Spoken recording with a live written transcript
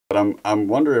But I'm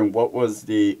wondering what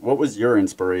was your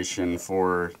inspiration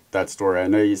for that story? I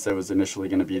know you said it was initially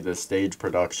going to be the stage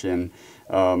production,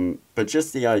 but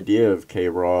just the idea of K.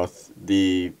 Roth,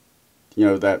 the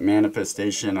that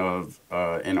manifestation of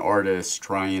an artist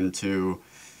trying to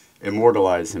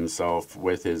immortalize himself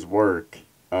with his work.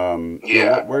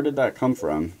 Yeah. Where did that come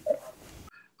from?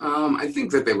 I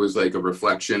think that there was like a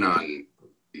reflection on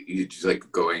you just like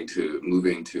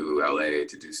moving to LA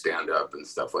to do stand up and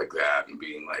stuff like that, and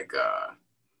being like,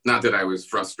 not that I was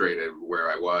frustrated where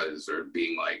I was or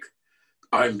being like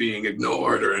I'm being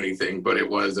ignored or anything, but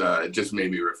it just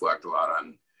made me reflect a lot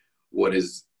on what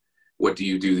is what do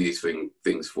you do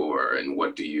things for, and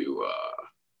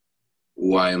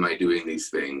why am I doing these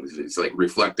things? It's like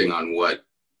reflecting on what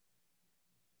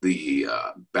the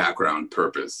background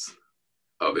purpose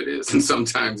of it is. And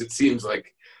sometimes it seems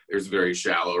like there's a very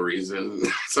shallow reason.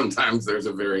 Sometimes there's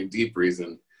a very deep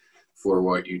reason for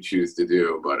what you choose to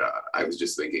do. But I was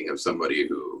just thinking of somebody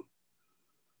who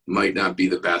might not be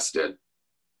the best at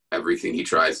everything he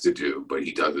tries to do, but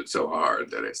he does it so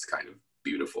hard that it's kind of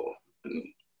beautiful. And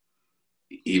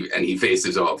he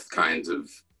faces all kinds of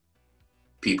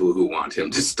people who want him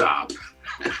to stop,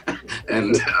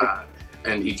 and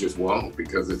and he just won't,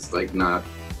 because it's like not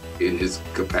in his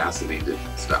capacity to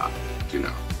stop, you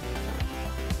know.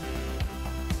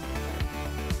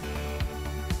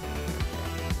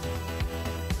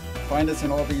 Find us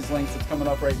in all these links that's coming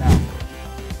up right now.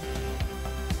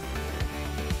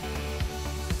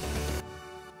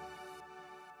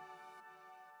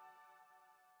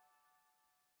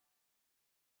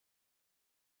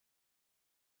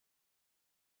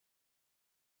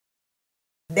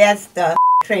 That's the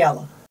trailer.